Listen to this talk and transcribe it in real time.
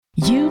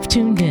You've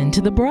tuned in to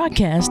the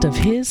broadcast of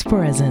His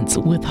Presence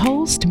with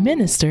host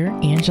Minister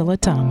Angela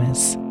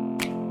Thomas.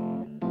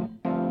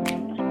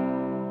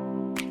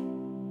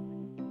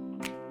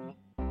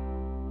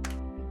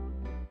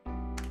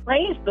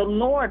 Praise the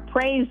Lord.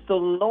 Praise the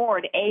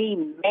Lord.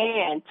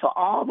 Amen. To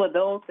all of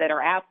those that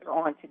are out there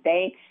on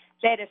today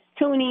that is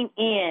tuning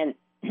in,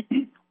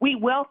 we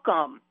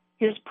welcome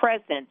His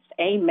presence.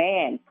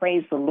 Amen.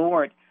 Praise the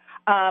Lord.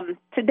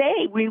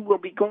 Today we will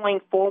be going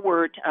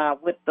forward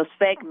with the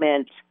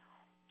segment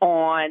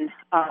on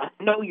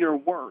Know Your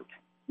Worth.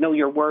 Know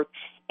Your Worth.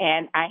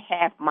 And I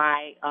have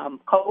my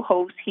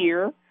co-host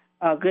here,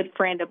 a good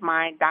friend of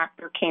mine,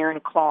 Dr.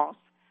 Karen Kloss.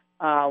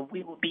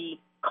 We will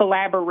be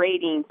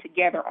collaborating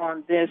together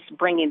on this,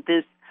 bringing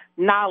this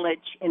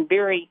knowledge and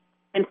very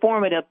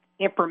informative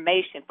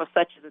information for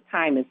such a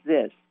time as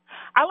this.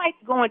 I like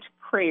to go into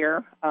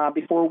prayer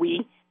before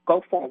we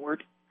go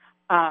forward.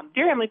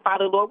 Dear Heavenly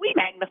Father, Lord, we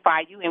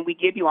magnify you and we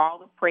give you all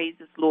the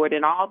praises, Lord,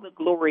 and all the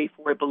glory,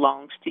 for it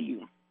belongs to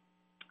you.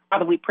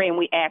 Father, we pray and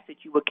we ask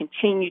that you will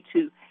continue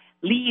to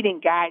lead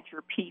and guide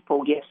your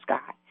people, yes,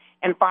 God.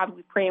 And Father,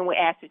 we pray and we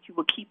ask that you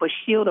will keep a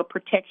shield of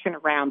protection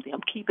around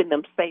them, keeping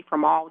them safe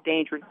from all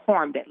danger and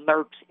harm that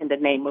lurks in the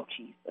name of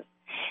Jesus.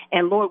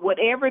 And Lord,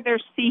 whatever they're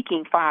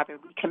seeking, Father,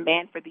 we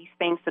command for these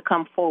things to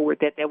come forward,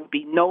 that there will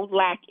be no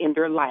lack in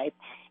their life.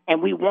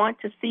 And we want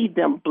to see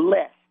them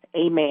blessed,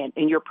 amen,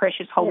 in your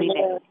precious holy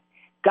name.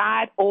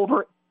 God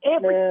over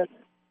everything.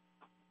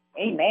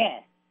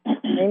 Amen.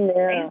 Amen.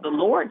 Praise the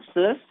Lord,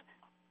 sis.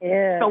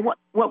 Yeah. So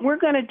what we're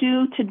going to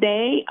do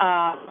today,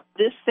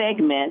 this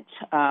segment,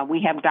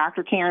 we have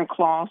Dr. Karen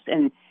Kloss,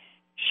 and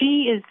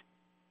she is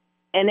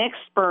an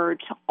expert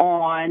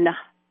on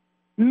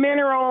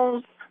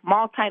minerals,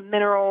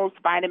 multi-minerals,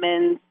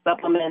 vitamins,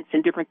 supplements,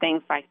 and different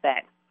things like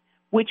that,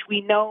 which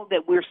we know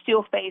that we're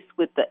still faced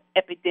with the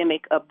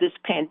epidemic of this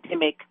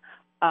pandemic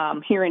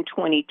here in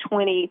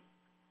 2020.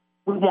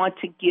 We want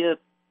to give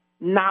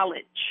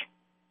knowledge,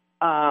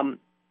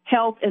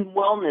 health and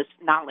wellness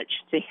knowledge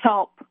to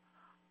help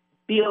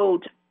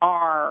build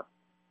our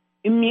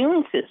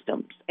immune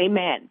systems.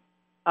 Amen.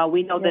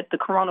 We know that the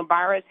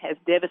coronavirus has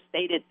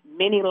devastated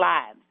many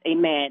lives.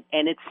 Amen.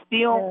 And it's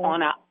still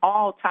on an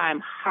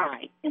all-time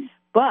high.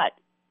 But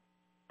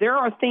there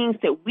are things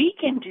that we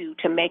can do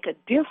to make a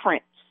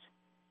difference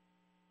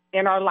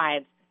in our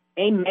lives.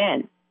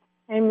 Amen.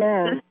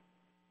 Amen.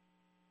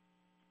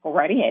 Go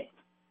right ahead.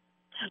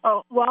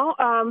 Oh, well,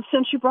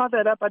 since you brought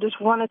that up, I just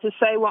wanted to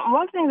say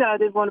one thing that I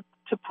did want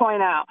to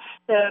point out,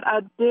 that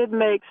I did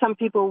make some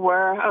people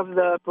aware of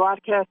the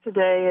broadcast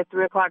today at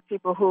 3 o'clock,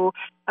 people who,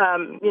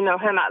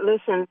 had not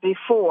listened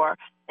before.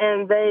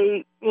 And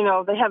they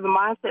have the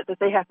mindset that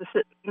they have to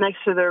sit next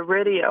to their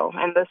radio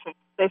and listen.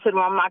 They said,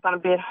 well, I'm not going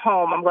to be at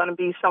home. I'm going to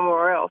be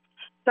somewhere else.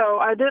 So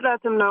I did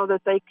let them know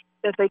that they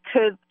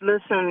could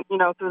listen,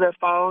 through their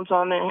phones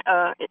on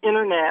the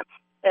Internet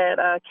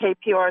at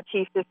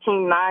KPRT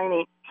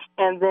 1590.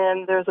 And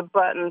then there's a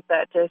button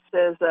that just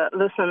says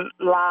listen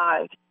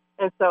live.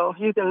 And so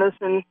you can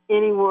listen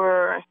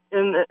anywhere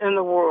in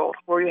the world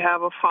where you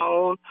have a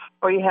phone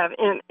or you have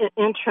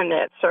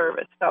internet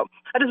service. So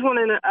I just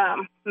wanted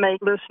to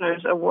make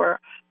listeners aware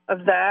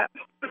of that.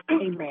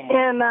 Amen.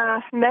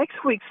 And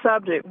next week's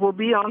subject will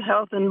be on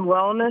health and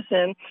wellness,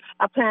 and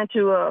I plan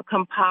to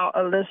compile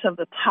a list of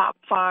the top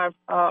 5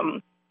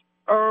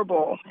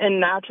 herbal and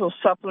natural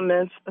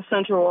supplements,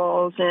 essential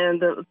oils, and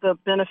the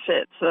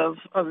benefits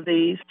of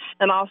these,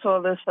 and also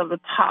a list of the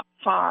top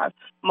 5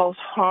 most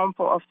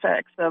harmful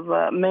effects of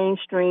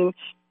mainstream,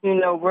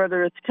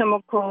 whether it's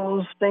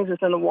chemicals, things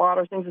that's in the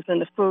water, things that's in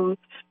the food,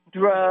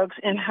 drugs,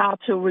 and how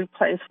to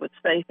replace with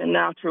safe and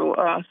natural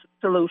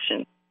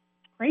solutions.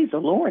 Praise the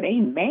Lord.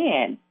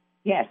 Amen.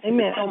 Yes,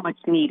 amen. So much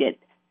needed.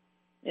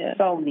 Yeah.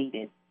 So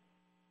needed.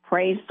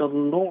 Praise the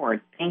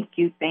Lord. Thank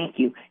you. Thank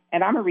you.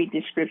 And I'm going to read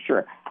this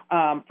scripture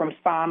from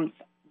Psalms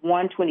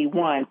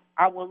 121.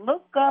 I will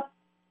look up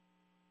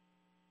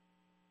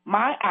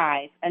my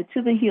eyes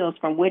unto the hills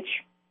from which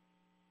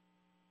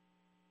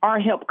our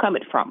help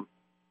cometh from.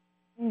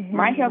 Mm-hmm.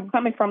 My help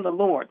cometh from the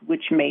Lord,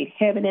 which made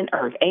heaven and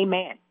earth.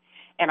 Amen.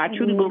 And I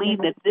truly believe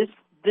that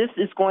this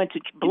is going to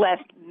bless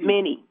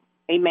many.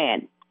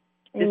 Amen.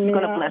 This is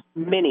going to bless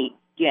many,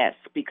 yes,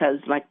 because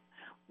like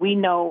we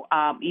know,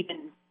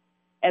 even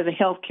as a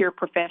healthcare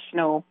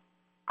professional,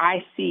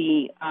 I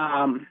see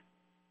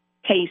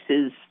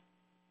cases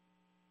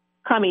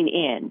coming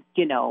in,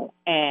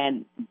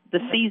 and the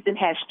season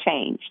has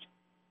changed.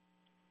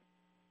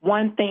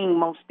 One thing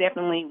most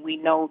definitely, we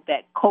know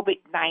that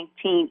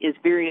COVID-19 is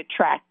very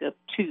attractive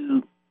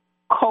to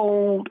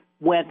cold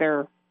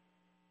weather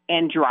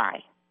and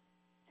dry.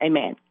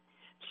 Amen.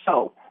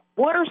 So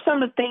what are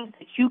some of the things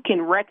that you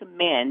can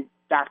recommend,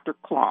 Dr.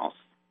 Kloss,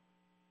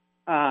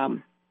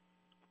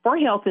 for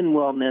health and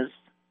wellness?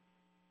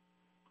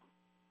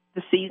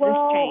 The season's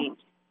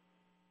changed.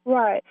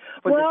 Right.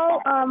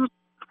 Well,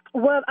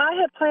 What I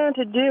had planned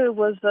to do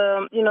was,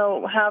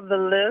 have the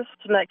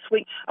list next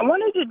week. I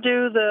wanted to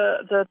do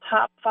the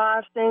top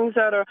 5 things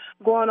that are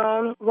going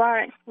on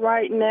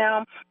right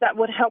now that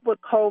would help with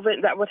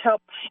COVID. That would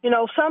help.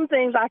 Some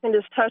things I can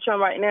just touch on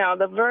right now.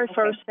 The very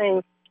first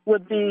thing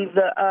would be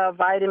the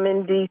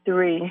vitamin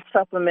D3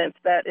 supplements.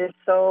 That is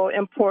so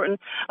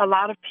important. A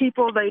lot of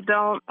people, they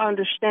don't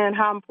understand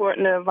how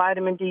important the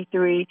vitamin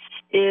D3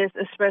 is,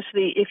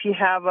 especially if you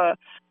have a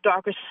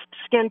darker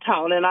skin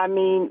tone. And I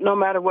mean, no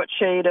matter what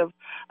shade of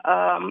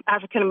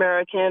African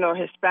American or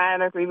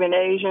Hispanic or even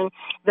Asian,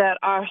 that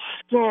our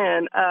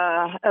skin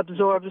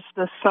absorbs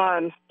the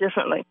sun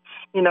differently.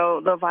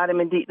 The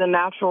vitamin D, the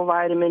natural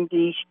vitamin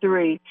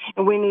D3,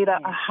 and we need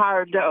a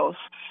higher dose.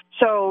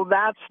 So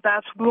that's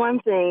one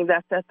thing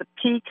that's at the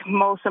peak,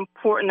 most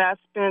important. That's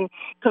been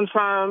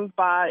confirmed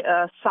by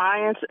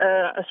science,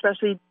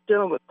 especially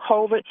dealing with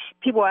COVID.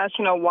 People ask,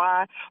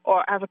 why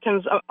are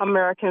African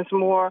Americans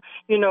more,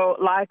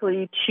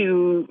 likely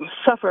to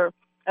suffer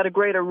at a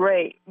greater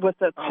rate with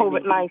the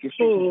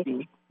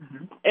COVID-19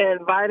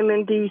 and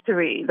vitamin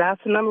D3.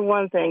 That's the number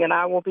one thing, and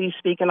I will be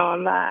speaking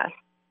on that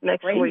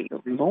next week.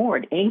 Praise the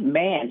Lord.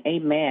 Amen.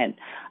 Amen.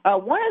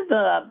 One of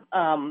the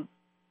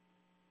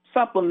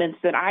supplements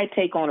that I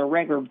take on a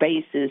regular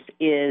basis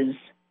is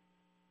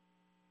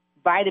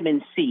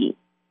vitamin C.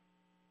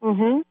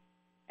 Mm-hmm.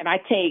 And I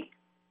take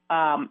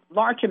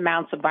large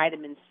amounts of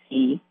vitamin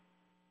C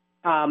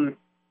at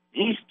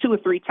least 2 or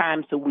 3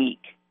 times a week.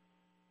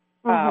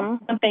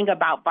 One thing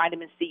about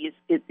vitamin C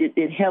is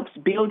it helps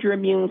build your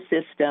immune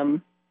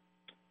system.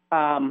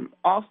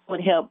 Also,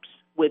 it helps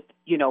with,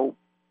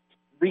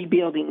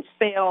 rebuilding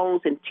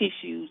cells and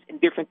tissues and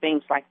different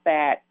things like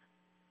that.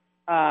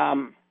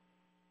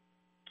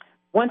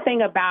 One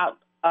thing about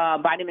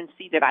vitamin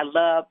C that I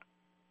love,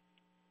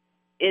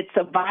 it's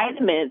a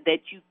vitamin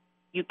that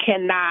you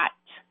cannot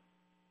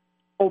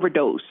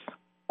overdose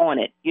on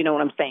it. You know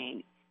what I'm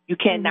saying? You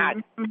cannot,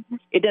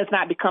 it does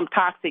not become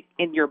toxic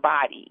in your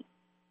body,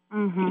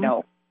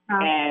 and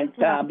and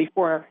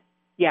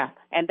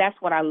that's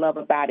what I love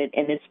about it.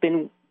 And it's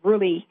been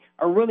really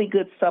a really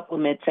good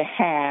supplement to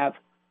have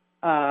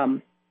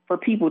for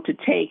people to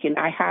take, and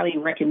I highly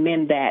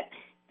recommend that.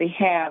 They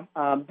have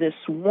this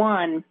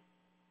one,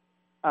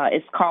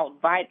 it's called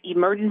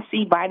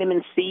Emergency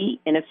Vitamin C,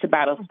 and it's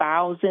about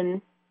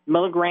 1,000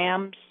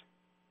 milligrams.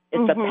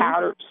 It's a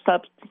powdered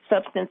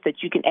substance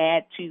that you can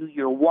add to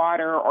your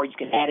water, or you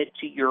can add it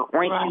to your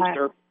orange juice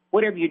or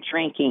whatever you're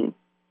drinking.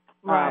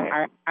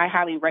 I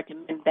highly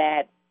recommend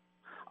that,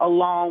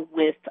 along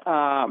with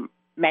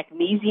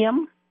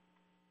magnesium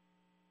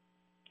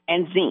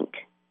and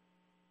zinc.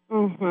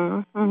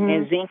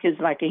 And zinc is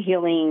like a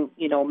healing,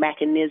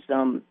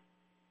 mechanism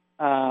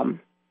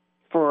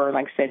for,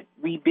 like I said,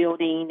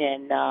 rebuilding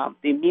and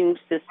the immune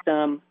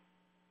system.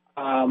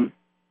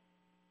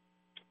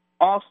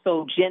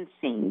 Also,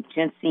 ginseng.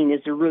 Ginseng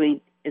is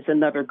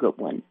another good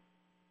one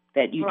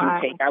that you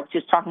can take. I was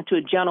just talking to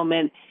a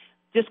gentleman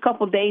just a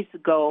couple of days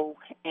ago,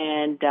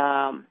 and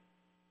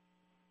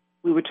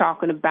we were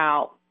talking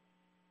about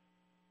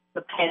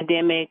the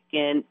pandemic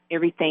and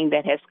everything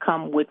that has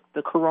come with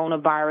the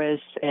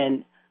coronavirus,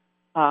 and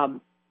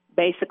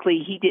basically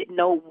he didn't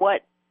know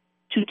what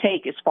to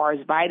take as far as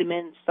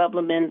vitamins,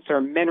 supplements,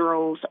 or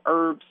minerals,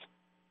 herbs,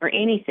 or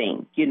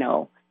anything,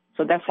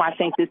 So that's why I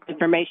think this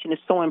information is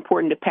so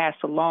important to pass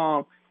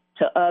along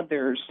to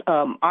others.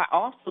 I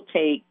also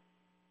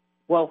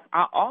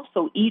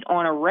eat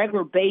on a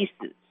regular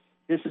basis.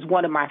 This is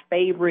one of my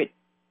favorite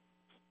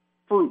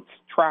fruits,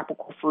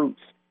 tropical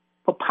fruits,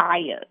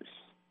 papayas.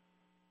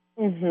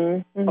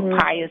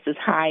 Papayas is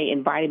high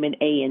in vitamin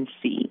A and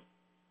C.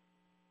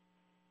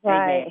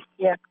 Right.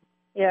 Amen.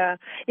 Yeah.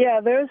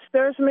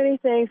 There's many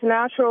things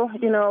natural.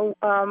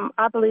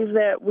 I believe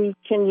that we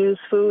can use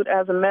food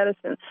as a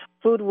medicine.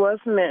 Food was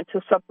meant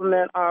to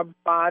supplement our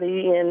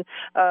body and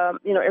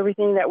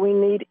everything that we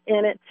need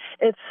in it.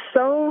 It's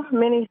so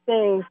many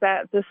things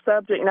that this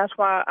subject, and that's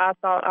why I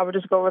thought I would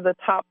just go over the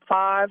top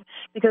 5,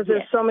 because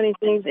there's so many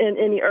things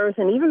in the earth,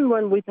 and even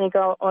when we think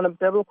on a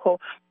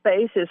biblical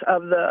basis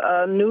of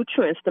the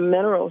nutrients, the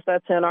minerals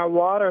that's in our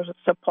water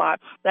supply,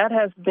 that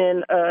has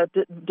been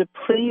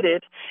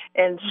depleted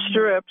and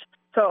stripped.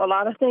 So a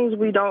lot of things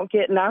we don't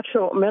get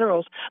natural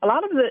minerals. A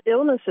lot of the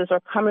illnesses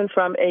are coming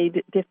from a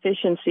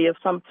deficiency of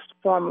some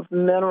form of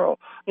mineral,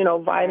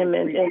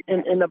 vitamin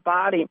in the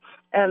body.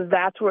 And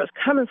that's where it's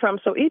coming from.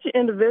 So each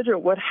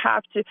individual would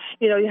have to,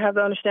 you have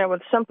to understand what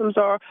the symptoms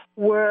are,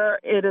 where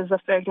it is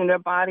affecting their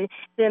body.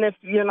 Then if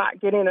you're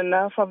not getting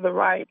enough of the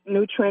right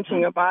nutrients in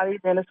your body,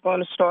 then it's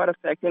going to start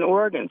affecting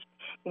organs,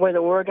 where the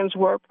organs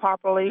work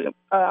properly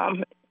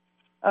in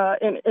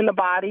the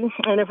body.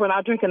 And if we're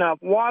not drinking enough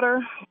water,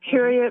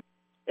 period,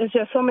 it's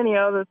just so many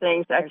other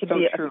things that could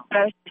be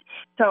affected.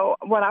 So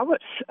what I would,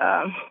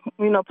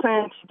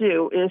 plan to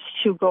do is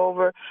to go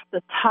over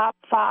the top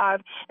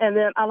 5, and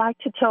then I like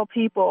to tell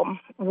people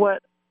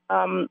what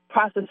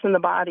process in the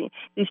body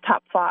these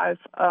top 5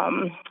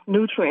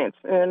 nutrients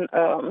and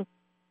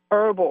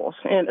herbals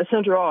and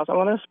essential oils. I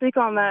want to speak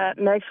on that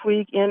next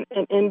week in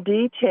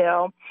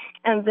detail.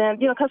 And then,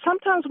 because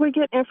sometimes we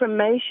get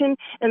information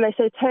and they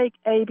say take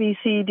A, B,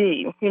 C,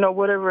 D,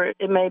 whatever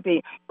it may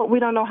be, but we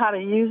don't know how to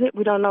use it.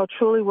 We don't know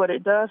truly what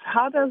it does.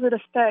 How does it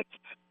affect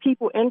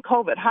people in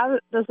COVID? How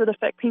does it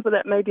affect people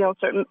that may be on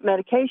certain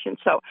medications?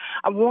 So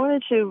I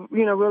wanted to,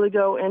 really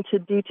go into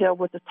detail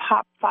with the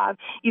top 5,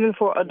 even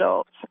for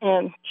adults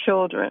and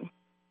children.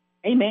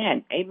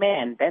 Amen.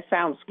 Amen. That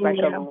sounds like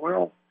a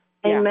real.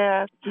 Yeah.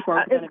 Amen. People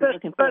are going to be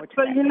looking forward to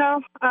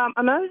that.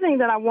 Another thing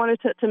that I wanted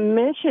to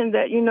mention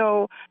that,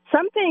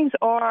 some things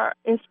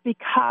it's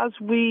because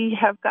we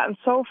have gotten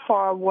so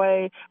far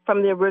away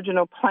from the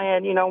original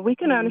plan. We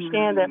can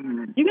understand that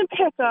you can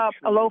pick up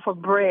a loaf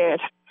of bread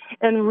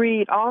and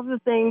read all the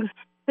things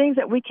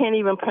that we can't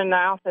even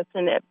pronounce that's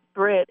in that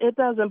bread. It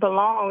doesn't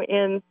belong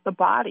in the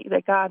body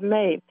that God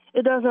made.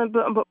 It doesn't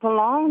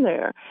belong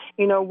there.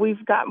 We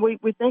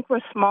think we're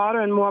smarter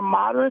and more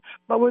modern,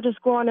 but we're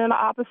just going in the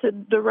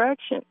opposite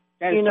direction.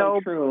 That is so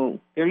true.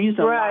 They're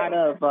using a lot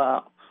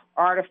of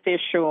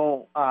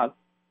artificial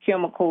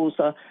chemicals.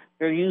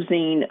 They're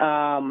using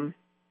a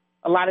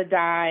lot of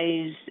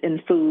dyes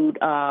in food.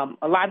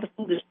 A lot of the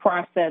food is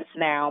processed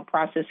now.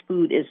 Processed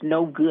food is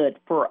no good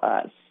for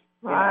us.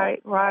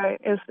 Right.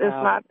 It's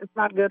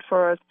not good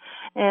for us,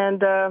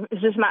 and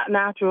it's just not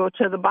natural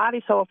to the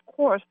body. So of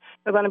course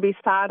there are going to be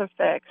side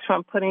effects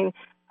from putting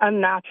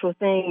unnatural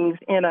things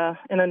in a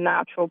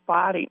natural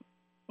body.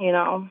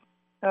 So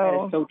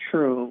that is so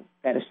true.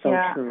 That is so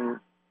true.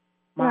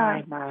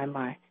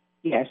 My.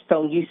 Yes.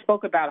 So you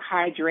spoke about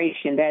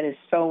hydration. That is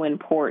so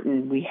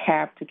important. We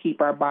have to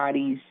keep our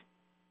bodies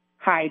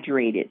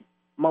hydrated,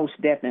 most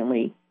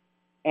definitely,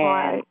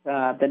 and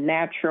the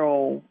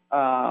natural.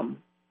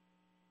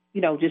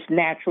 Just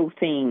natural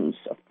things.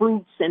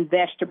 Fruits and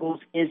vegetables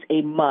is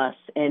a must,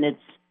 and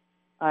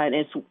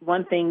it's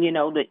one thing,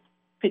 to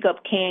pick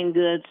up canned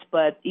goods,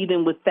 but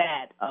even with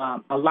that,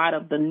 a lot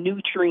of the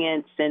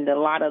nutrients and a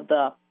lot of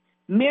the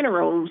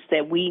minerals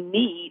that we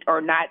need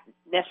are not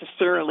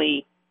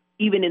necessarily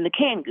even in the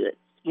canned goods.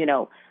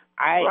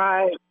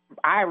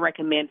 I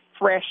recommend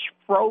fresh,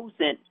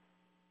 frozen,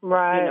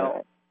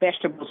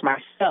 vegetables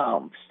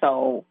myself.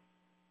 So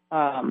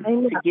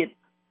to get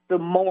the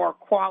more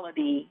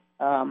quality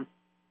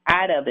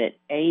out of it,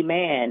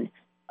 amen,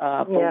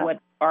 for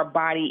what our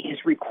body is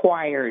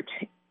required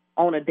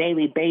on a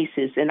daily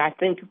basis. And I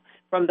think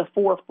from the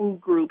 4 food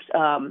groups,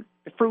 the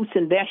fruits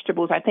and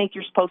vegetables, I think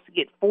you're supposed to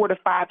get 4 to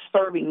 5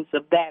 servings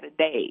of that a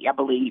day, I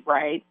believe,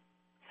 right?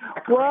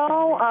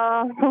 Well,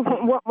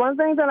 one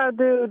thing that I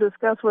do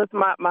discuss with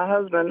my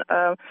husband,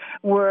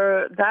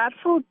 where that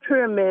food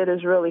pyramid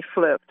is really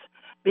flipped.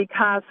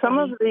 Because some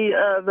of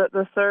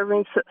the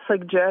serving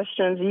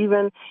suggestions,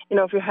 even,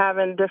 if you're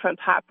having different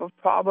type of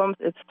problems,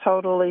 it's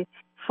totally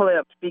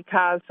flipped.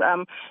 Because,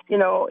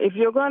 if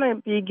you're going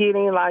to be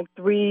getting like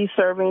 3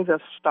 servings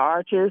of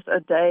starches a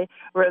day,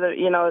 whether,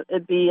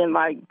 it be in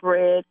like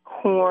bread,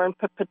 corn,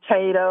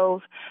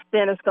 potatoes,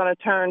 then it's going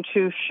to turn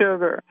to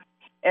sugar.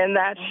 And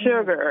that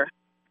sugar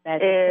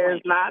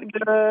is not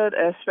good,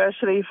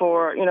 especially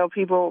for,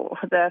 people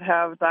that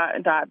have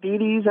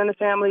diabetes in the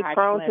family,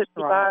 prone to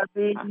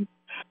diabetes.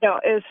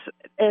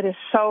 It is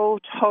so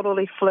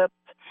totally flipped.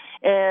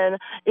 And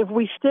if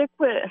we stick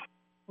with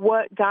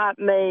what God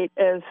made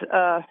as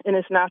in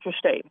its natural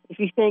state, if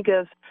you think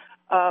of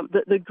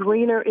the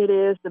greener it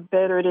is, the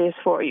better it is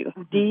for you.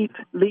 Mm-hmm. Deep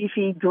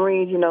leafy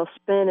greens,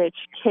 spinach,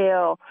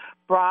 kale,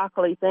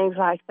 broccoli, things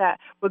like that.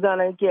 We're going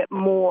to get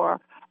more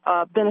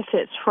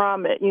benefits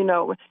from it,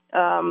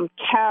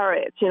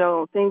 carrots,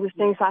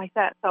 things like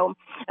that. So,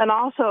 and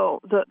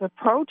also the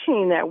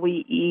protein that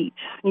we eat,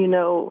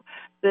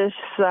 this,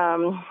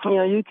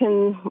 you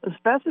can, as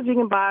best as you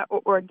can buy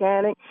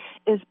organic,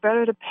 it's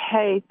better to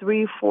pay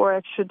 $3-4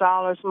 extra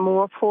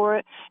more for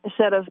it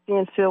instead of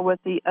being filled with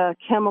the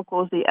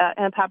chemicals, the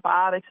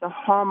antibiotics, the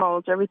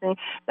hormones, everything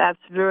that's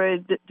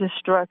very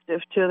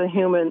destructive to the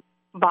human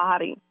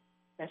body.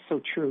 That's so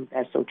true.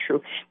 That's so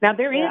true. Now,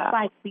 there is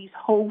like these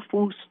Whole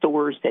Food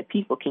stores that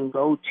people can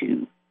go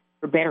to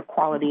for better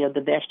quality of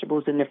the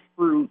vegetables and the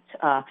fruit.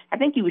 I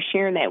think you were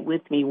sharing that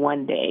with me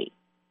one day.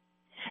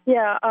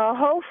 Yeah,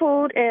 Whole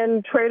Food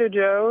and Trader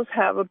Joe's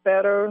have a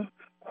better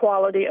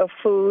quality of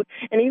food.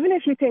 And even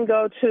if you can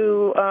go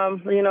to,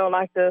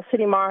 like the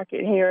city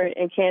market here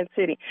in Kansas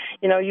City,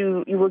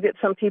 you will get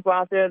some people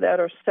out there that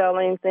are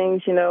selling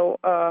things,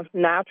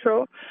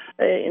 natural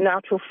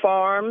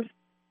farms.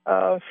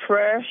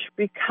 Fresh,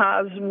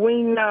 because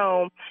we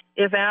know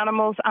if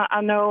animals,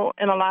 I know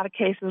in a lot of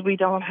cases we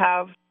don't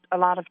have a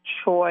lot of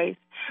choice,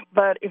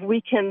 but if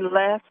we can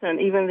lessen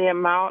even the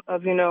amount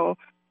of,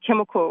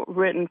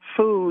 chemical-ridden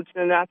foods,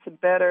 then that's a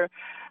better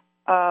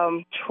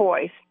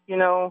choice,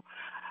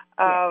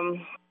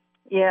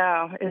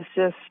 it's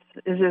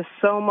just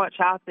so much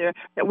out there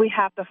that we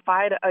have to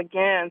fight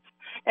against.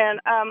 And,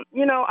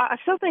 I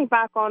still think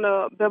back on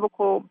a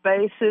biblical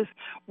basis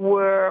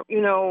where,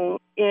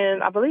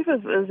 I believe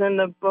it was in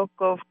the book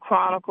of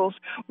Chronicles,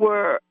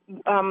 where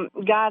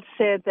God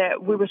said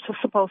that we were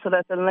supposed to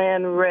let the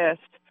land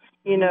rest,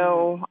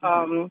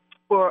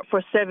 for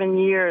 7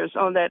 years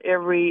on that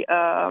every,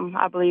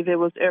 I believe it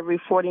was every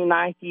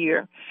 49th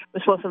year.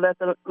 We're supposed to let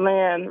the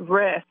land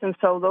rest. And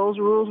so those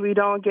rules we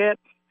don't get.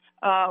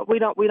 We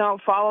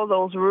don't follow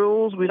those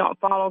rules. We don't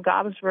follow.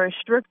 God is very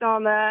strict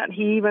on that.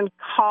 He even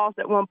caused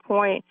at one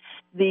point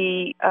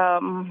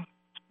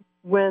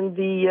when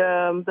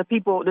the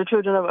people, the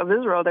children of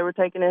Israel, they were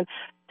taken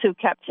into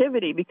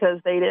captivity because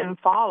they didn't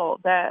follow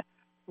that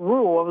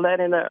rule of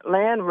letting the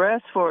land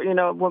rest for,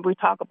 when we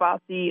talk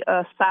about the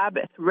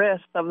Sabbath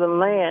rest of the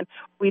land,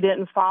 we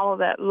didn't follow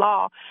that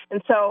law.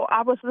 And so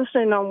I was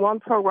listening on one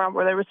program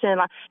where they were saying,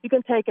 like, you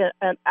can take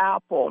an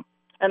apple.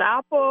 An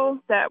apple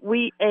that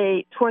we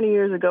ate 20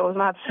 years ago is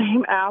not the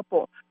same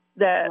apple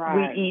that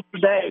we eat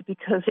today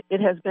because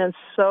it has been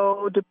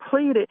so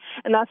depleted.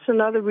 And that's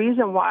another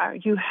reason why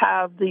you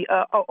have the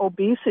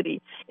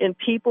obesity in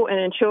people and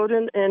in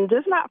children. And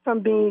just not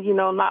from being,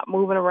 not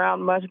moving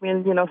around much,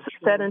 being,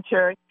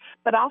 sedentary,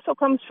 but also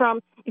comes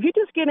from if you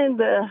just get in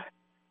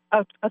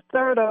a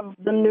third of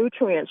the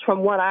nutrients from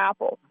one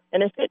apple.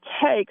 And if it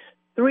takes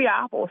 3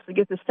 apples to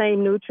get the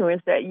same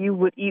nutrients that you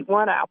would eat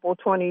 1 apple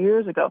 20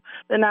 years ago,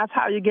 then that's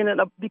how you get it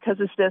because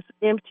it's just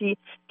empty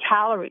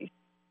calories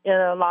in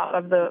a lot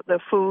of the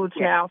foods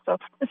now. So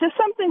it's just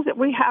some things that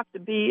we have to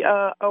be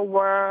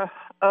aware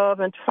of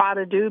and try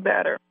to do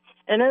better.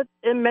 And it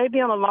may be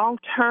on a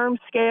long-term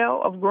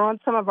scale of growing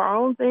some of our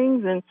own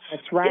things and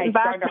getting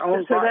back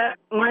to that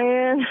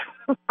land.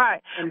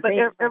 Right. But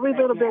every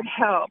little bit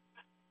helps.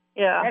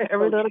 Yeah,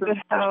 every little bit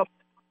helps.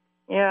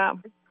 Yeah.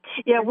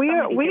 Yeah, we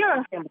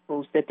are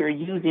chemicals that they're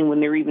using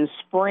when they're even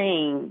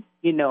spraying,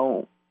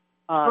 the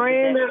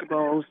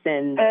vegetables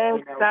and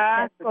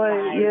exactly,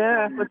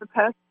 with the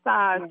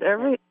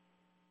pesticides.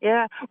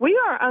 We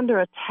are under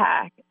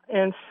attack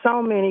in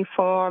so many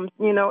forms.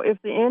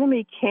 If the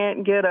enemy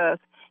can't get us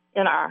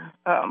in our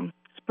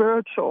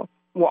spiritual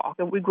walk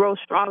and we grow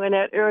strong in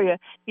that area,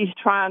 he's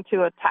trying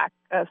to attack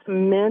us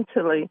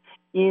mentally,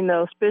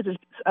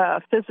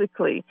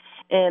 physically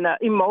and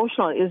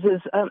emotionally. Is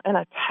an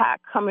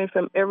attack coming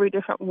from every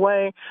different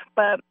way.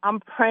 But I'm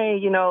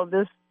praying,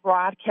 this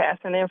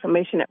broadcast and the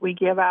information that we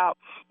give out,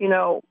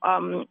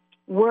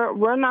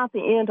 we're not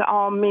the end to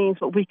all means,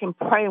 but we can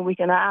pray and we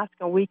can ask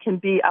and we can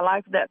be, I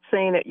like that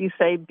saying that you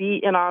say, be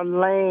in our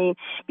lane,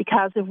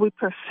 because if we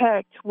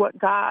perfect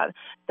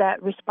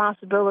that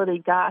responsibility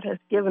God has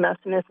given us,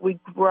 and if we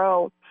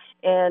grow.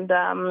 And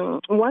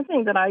one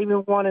thing that I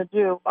even want to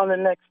do on the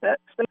next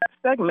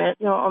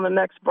segment, on the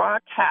next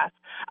broadcast,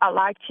 I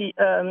like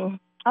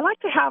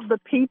to have the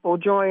people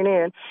join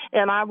in,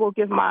 and I will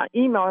give my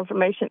email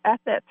information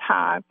at that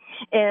time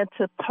and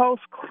to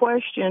post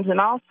questions. And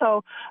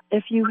also,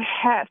 if you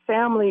have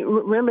family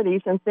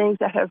remedies and things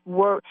that have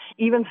worked,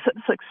 even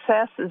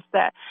successes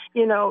that,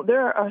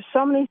 there are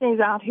so many things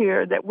out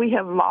here that we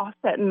have lost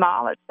that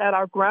knowledge that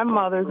our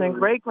grandmothers and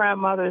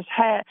great-grandmothers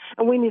had,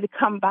 and we need to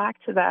come back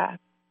to that.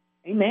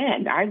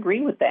 Amen. I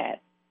agree with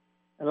that.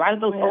 A lot of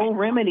those old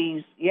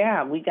remedies,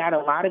 we got a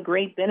lot of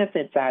great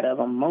benefits out of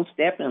them, most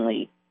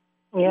definitely.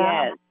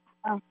 Yeah.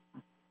 Yes.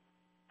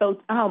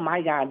 So, oh,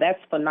 my God,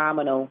 that's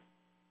phenomenal.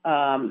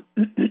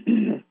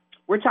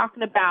 We're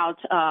talking about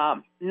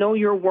Know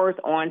Your Worth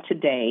on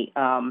today,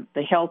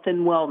 the health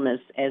and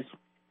wellness as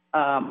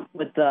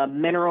with the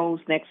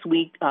minerals next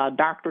week.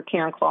 Dr.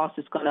 Karen Kloss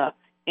is going to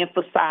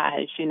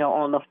emphasize,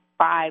 on the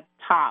 5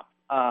 top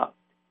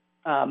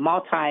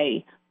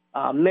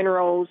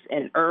minerals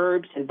and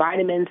herbs and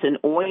vitamins and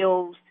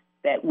oils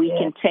that we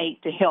can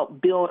take to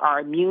help build our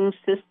immune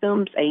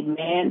systems.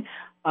 Amen.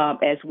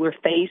 As we're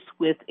faced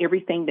with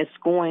everything that's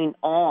going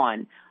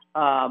on,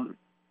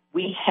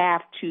 we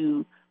have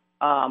to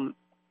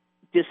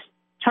just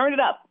turn it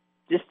up.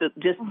 Just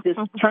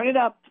turn it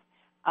up.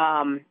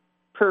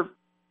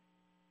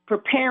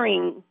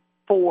 Preparing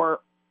for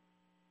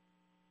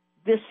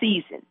this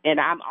season, and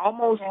I'm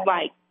almost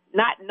like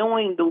not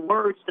knowing the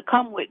words to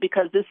come with,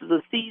 because this is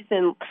a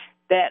season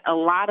that a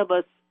lot of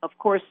us, of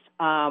course,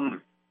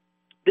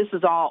 this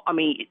is all. I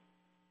mean,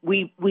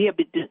 we have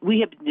been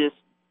just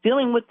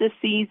dealing with this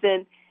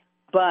season,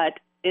 but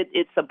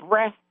it's a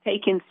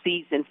breathtaking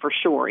season for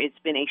sure. It's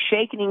been a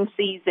shaking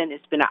season.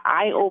 It's been an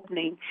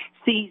eye-opening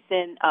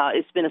season.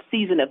 It's been a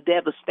season of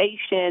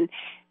devastation,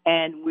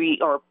 and we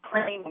are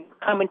praying,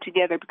 coming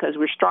together because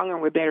we're stronger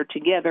and we're better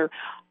together,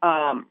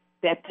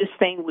 that this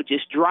thing would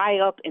just dry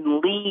up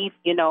and leave,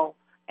 and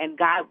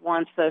God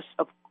wants us,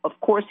 of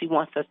course, he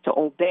wants us to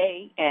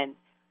obey, and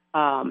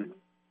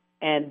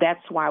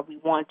that's why we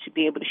want to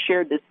be able to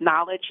share this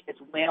knowledge as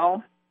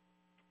well.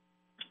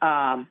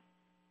 Because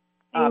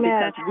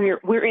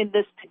we're in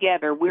this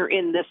together. We're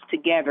in this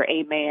together.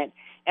 Amen.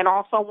 And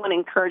also I want to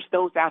encourage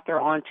those out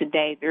there on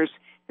today. There's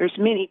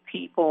many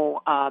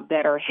people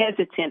that are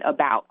hesitant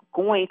about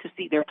going to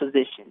see their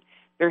physician.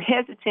 They're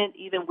hesitant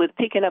even with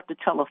picking up the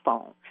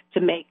telephone to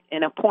make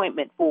an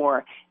appointment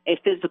for a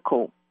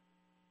physical.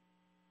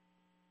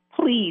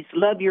 Please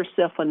love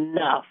yourself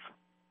enough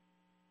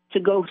to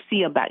go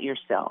see about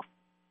yourself.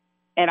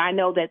 And I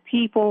know that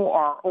people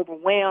are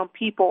overwhelmed.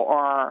 People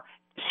are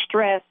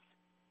stressed.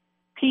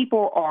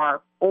 people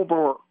are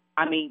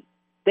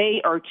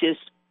they are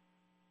just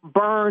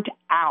burned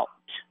out.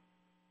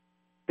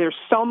 There's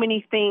so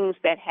many things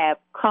that have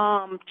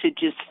come to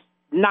just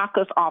knock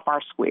us off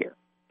our square.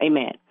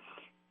 Amen.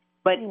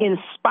 But in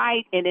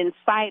spite and in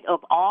sight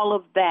of all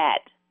of that,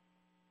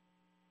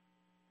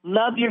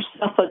 love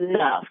yourself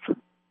enough.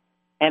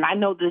 And I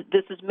know that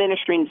this is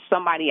ministering to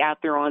somebody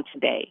out there on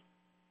today.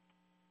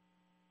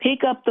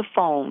 Pick up the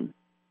phone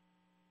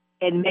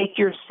and make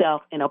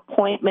yourself an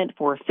appointment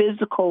for a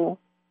physical,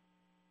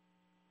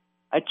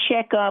 a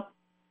checkup.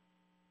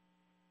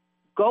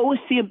 Go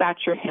see about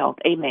your health.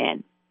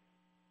 Amen.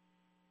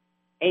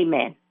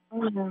 Amen.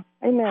 Amen.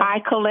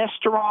 High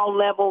cholesterol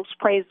levels,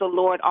 praise the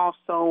Lord.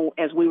 Also,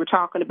 as we were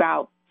talking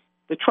about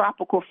the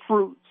tropical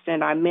fruits,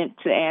 and I meant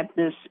to add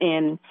this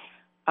in,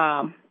 but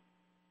I'm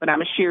going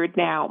to share it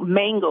now.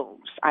 Mangoes.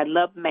 I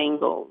love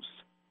mangoes.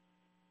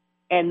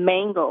 And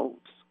mangoes,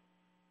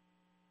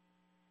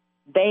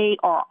 they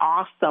are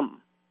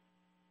awesome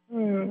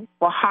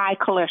for high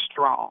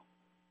cholesterol.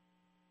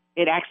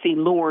 It actually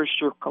lowers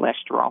your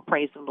cholesterol,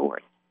 praise the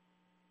Lord.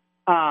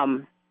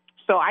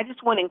 So I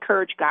just want to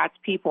encourage God's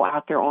people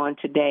out there on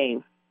today.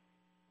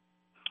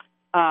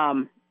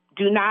 Do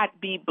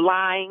not be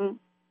blindsided.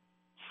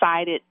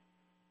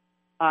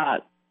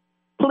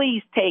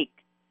 Please take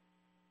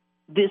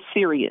this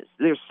serious.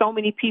 There's so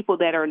many people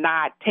that are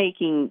not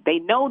taking, they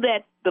know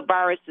that the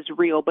virus is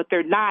real, but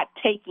they're not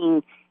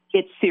taking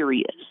it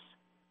serious.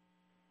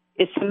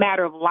 It's a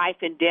matter of life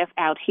and death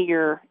out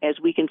here, as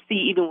we can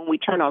see even when we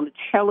turn on the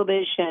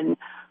television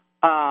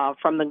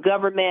from the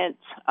government,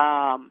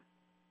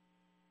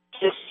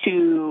 just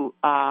to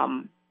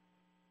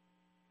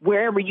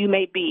wherever you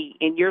may be,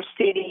 in your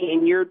city,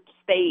 in your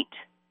state,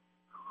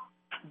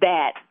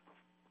 that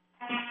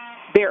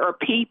there are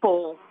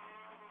people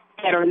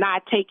that are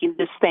not taking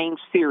this thing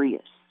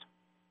serious.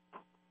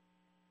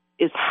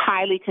 It's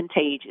highly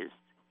contagious.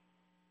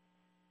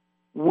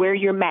 Wear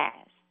your mask.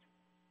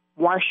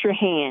 Wash your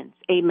hands.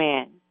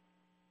 Amen.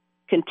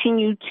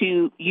 Continue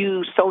to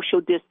use social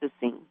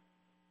distancing.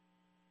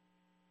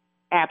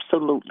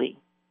 Absolutely.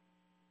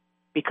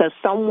 Because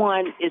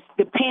someone is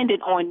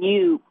dependent on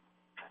you.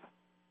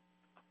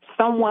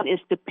 Someone is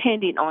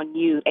dependent on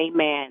you.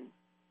 Amen.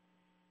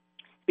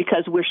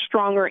 Because we're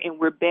stronger and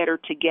we're better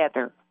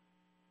together.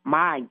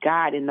 My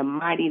God, in the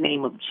mighty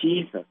name of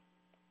Jesus.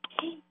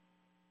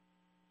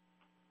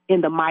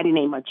 In the mighty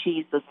name of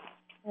Jesus.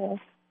 Yes.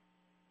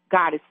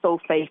 God is so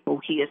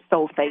faithful. He is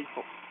so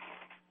faithful.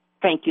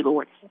 Thank you,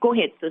 Lord. Go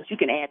ahead, sis. You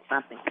can add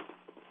something.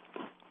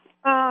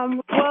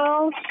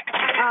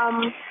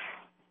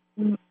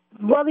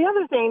 Well, the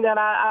other thing that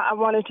I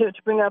wanted to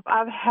bring up,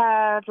 I've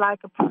had like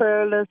a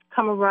prayer list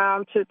come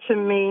around to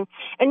me.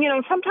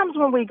 And, sometimes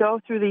when we go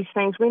through these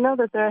things, we know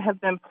that there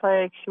have been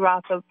plagues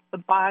throughout the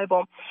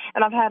Bible.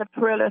 And I've had a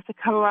prayer list to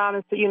come around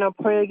and say,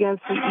 pray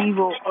against the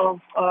evil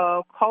of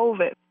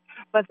COVID.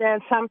 But then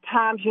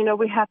sometimes,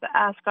 we have to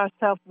ask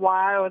ourselves,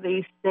 why are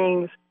these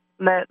things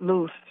let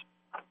loose?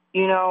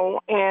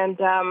 And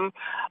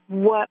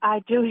what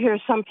I do hear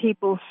some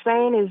people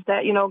saying is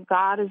that,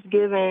 God is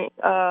giving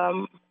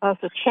us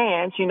a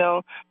chance,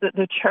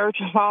 the church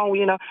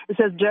along, it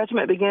says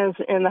judgment begins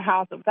in the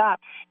house of God.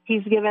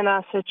 He's given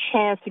us a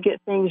chance to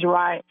get things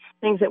right,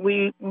 things that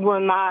we were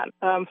not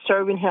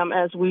serving him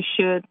as we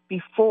should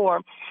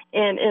before.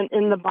 And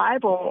in the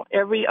Bible,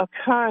 every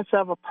occurrence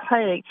of a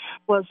plague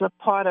was a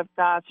part of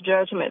God's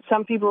judgment.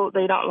 Some people,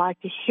 they don't like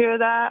to hear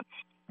that,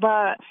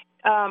 but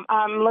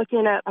I'm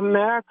looking at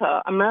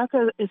America.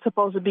 America is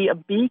supposed to be a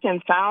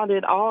beacon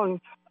founded on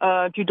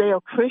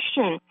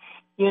Judeo-Christian,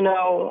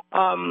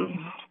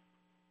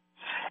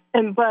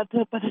 but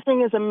the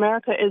thing is,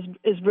 America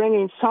is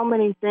bringing so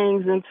many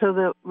things into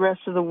the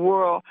rest of the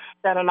world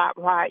that are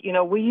not right.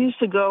 We used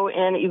to go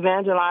and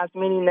evangelize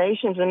many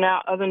nations, and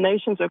now other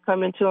nations are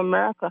coming to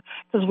America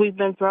because we've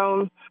been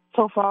thrown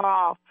so far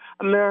off.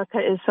 America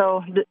is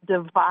so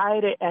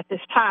divided at this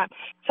time.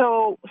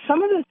 So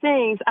some of the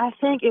things, I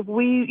think if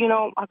we,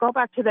 I go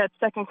back to that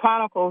 2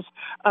 Chronicles,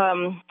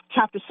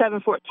 chapter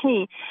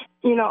 7:14,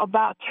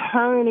 about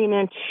turning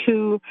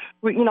into,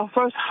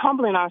 first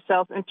humbling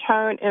ourselves and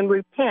turn and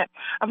repent.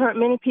 I've heard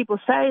many people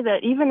say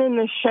that even in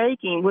the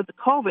shaking with the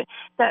COVID,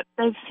 that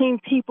they've seen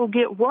people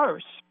get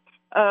worse.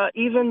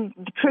 Even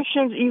the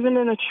Christians, even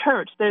in the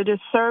church, they're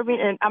just serving,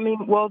 and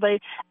they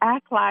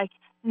act like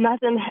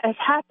nothing has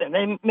happened.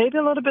 And maybe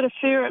a little bit of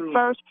fear at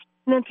first,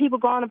 and then people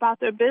go on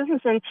about their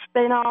business, and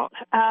they don't.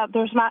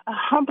 There's not a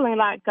humbling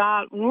like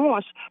God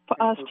wants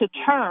for us to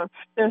turn.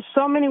 There's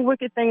so many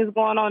wicked things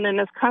going on in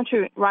this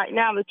country right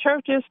now. The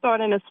church is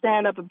starting to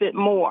stand up a bit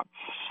more.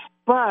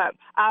 But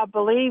I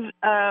believe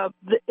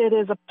it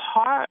is a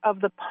part of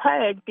the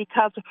plague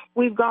because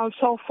we've gone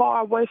so far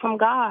away from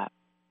God.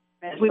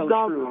 We've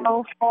gone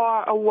so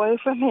far away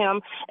from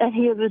him, and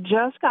he is a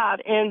just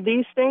God. And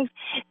these things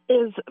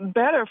is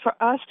better for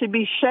us to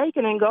be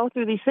shaken and go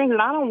through these things.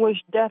 And I don't wish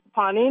death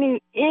upon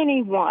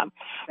anyone.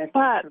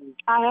 But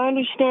I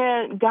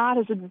understand God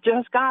is a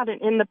just God.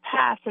 And in the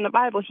past, in the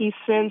Bible, he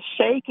sends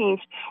shakings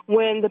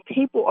when the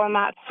people are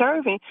not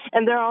serving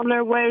and they're on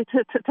their way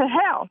to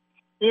hell,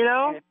 you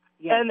know?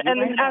 Yes,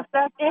 and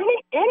that's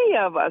any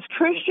of us,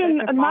 Christian,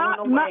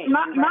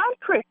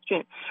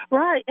 non-Christian,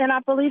 right? And I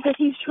believe that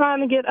he's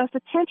trying to get us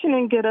attention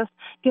and get us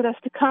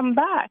to come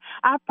back.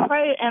 I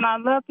pray and I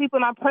love people,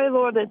 and I pray,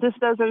 Lord, that this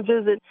doesn't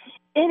visit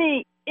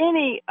any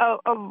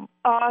of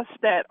us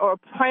that are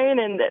praying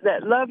and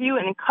that love you,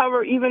 and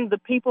cover even the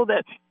people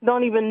that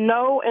don't even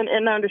know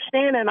and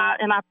understand. And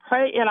I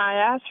pray and I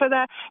ask for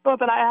that, Lord,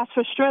 but I ask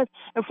for strength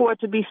and for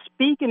it to be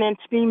speaking and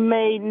to be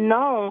made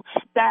known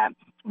that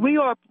we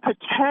are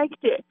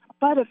protected.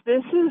 But if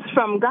this is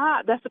from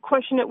God, that's the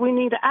question that we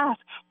need to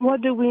ask. What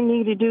do we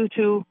need to do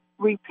to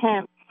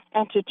repent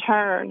and to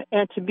turn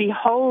and to be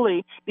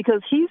holy?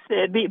 Because he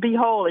said, be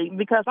holy,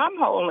 because I'm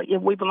holy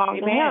if we belong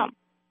to him.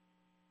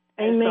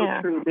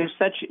 Amen. That's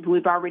so true.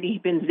 We've already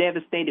been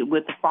devastated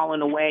with the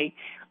falling away.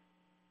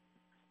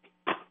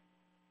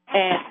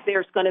 And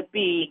there's going to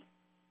be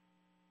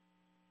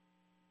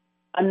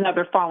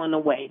another falling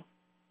away,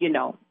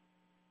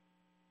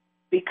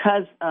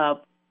 because of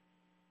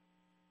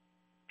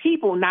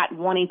people not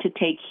wanting to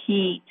take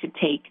heed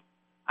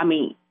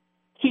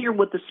hear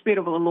what the Spirit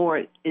of the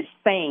Lord is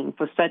saying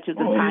for such a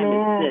time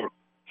as this.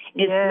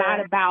 It's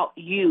not about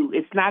you.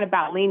 It's not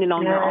about leaning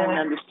on your own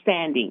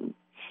understanding.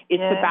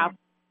 It's about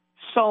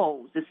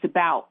souls. It's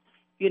about,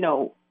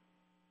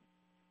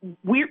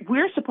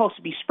 we're supposed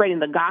to be spreading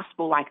the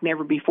gospel like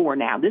never before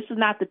now. This is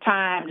not the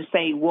time to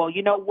say, well,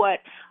 you know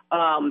what,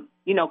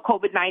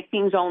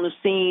 COVID-19's on the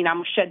scene. I'm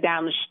gonna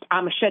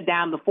shut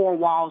down the four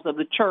walls of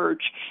the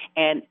church,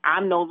 and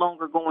I'm no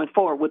longer going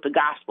forward with the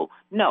gospel.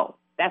 No,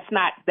 that's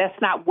not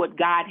what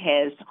God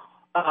has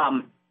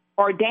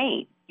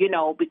ordained.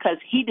 Because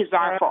He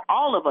desires for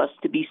all of us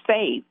to be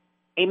saved.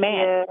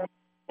 Amen.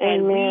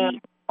 And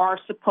we are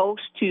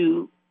supposed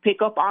to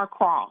pick up our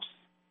cross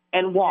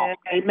and walk.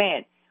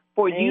 Amen.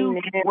 For you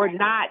were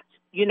not,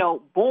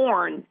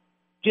 born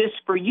just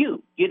for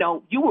you.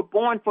 You were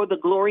born for the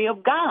glory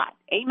of God.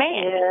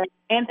 Amen.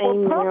 And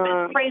for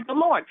purpose. Praise the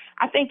Lord.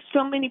 I think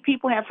so many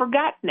people have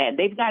forgotten that.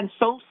 They've gotten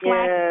so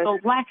slack, so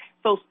black,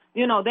 so,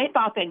 they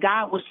thought that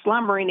God was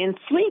slumbering and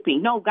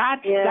sleeping. No, God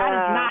is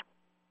not,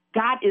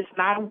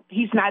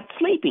 He's not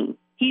sleeping.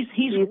 He's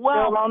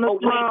well on the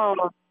throne.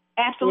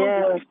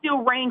 Absolutely. He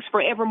still reigns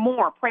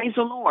forevermore. Praise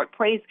the Lord.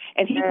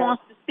 And He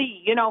wants to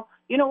see, you know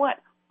what?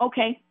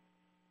 Okay.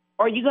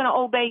 Are you going to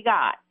obey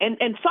God?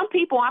 And some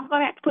people, I'm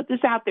going to have to put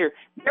this out there,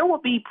 there will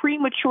be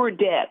premature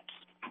deaths.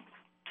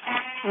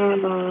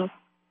 Mm-hmm.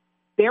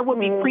 There will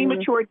be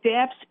premature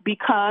deaths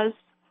because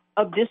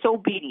of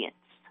disobedience.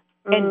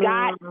 And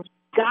God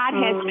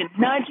has been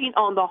nudging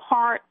on the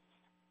heart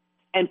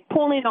and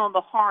pulling on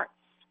the hearts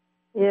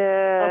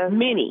of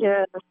many.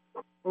 Yes.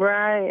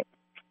 Right.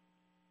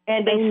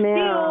 And they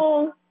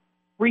still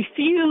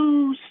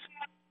refuse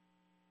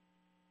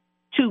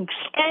to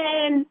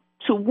stand,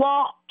 to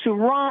walk, to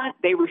run.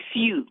 They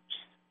refuse.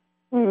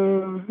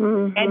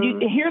 Mm-hmm.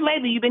 And here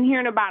lately, you've been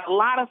hearing about a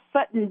lot of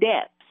sudden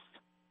deaths.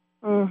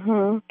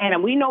 Mm-hmm.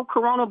 And we know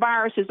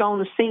coronavirus is on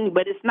the scene,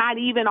 but it's not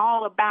even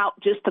all about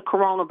just the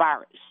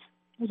coronavirus.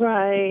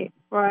 Right.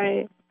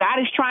 God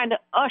is trying to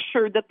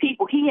usher the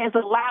people. He has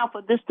allowed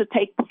for this to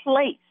take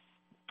place.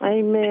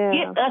 Amen. To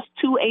get us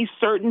to a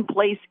certain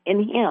place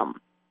in Him.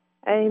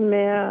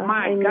 Amen.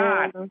 My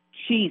God,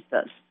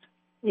 Jesus.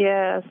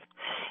 Yes.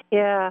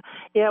 Yeah.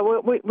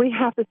 We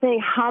have to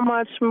think, how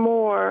much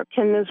more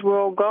can this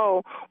world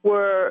go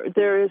where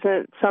there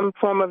isn't some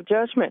form of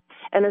judgment?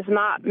 And it's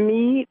not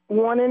me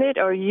wanting it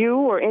or you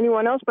or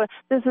anyone else, but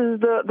this is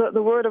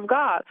the word of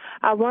God.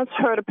 I once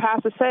heard a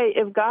pastor say,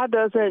 if God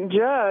doesn't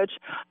judge,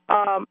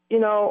 on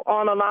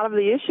a lot of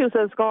the issues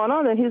that's going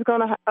on, then He's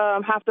going to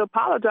have to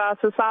apologize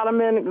to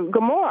Sodom and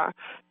Gomorrah.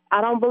 I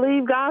don't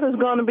believe God is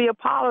going to be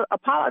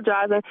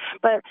apologizing,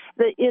 but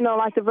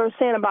like the verse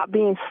saying about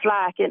being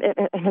slack and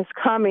His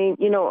coming,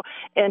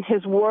 and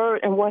His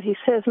word and what He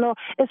says. No,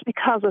 it's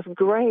because of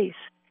grace.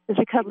 It's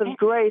because of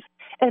grace,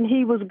 and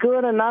He was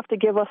good enough to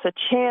give us a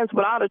chance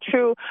without a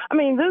true.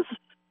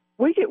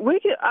 We could.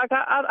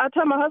 I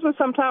tell my husband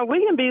sometimes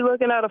we can be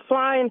looking at a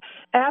flying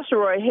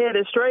asteroid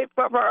headed straight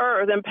for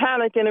Earth and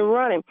panicking and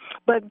running.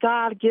 But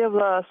God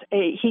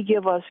He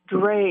give us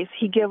grace.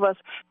 He give us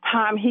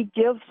time. He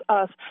gives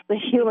us the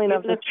healing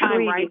of the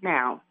tree right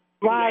now.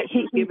 Right.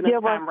 He gives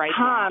us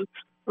time.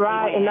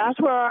 Right. Amen. And that's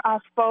where our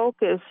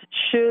focus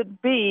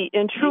should be.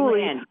 And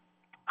truly,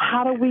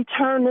 how do we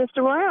turn this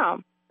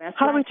around?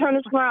 How do we turn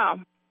this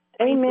around?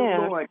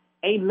 Amen.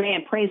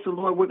 Amen. Praise the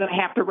Lord. We're going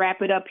to have to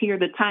wrap it up here.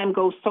 The time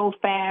goes so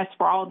fast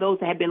for all those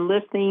that have been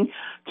listening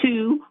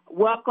to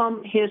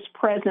welcome his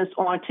presence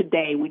on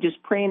today. We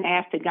just pray and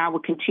ask that God will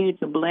continue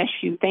to bless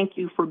you. Thank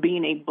you for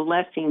being a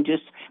blessing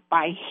just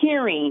by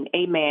hearing.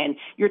 Amen.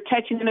 You're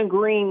touching and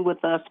agreeing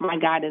with us, my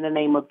God, in the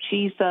name of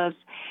Jesus.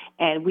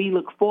 And we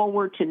look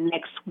forward to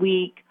next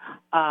week.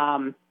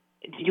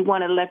 Did you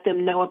want to let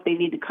them know if they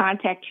need to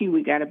contact you?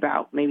 We got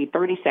about maybe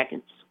 30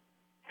 seconds.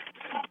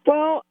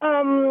 Well,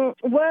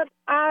 what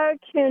I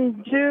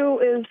can do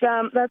is,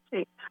 let's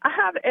see, I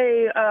have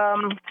a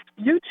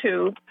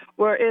YouTube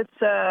where it's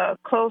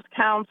Close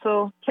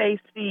Counsel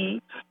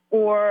KC,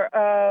 or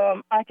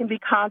I can be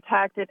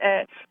contacted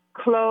at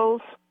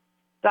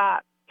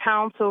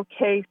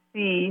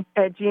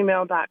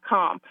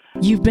close.counselkc@gmail.com.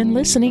 You've been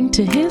listening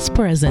to His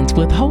Presence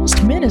with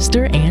host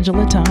Minister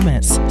Angela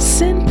Thomas.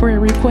 Send prayer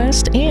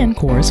requests and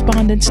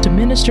correspondence to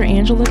Minister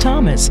Angela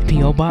Thomas,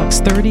 P.O. Box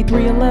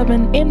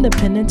 3311,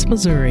 Independence,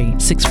 Missouri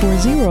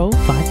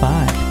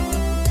 64055.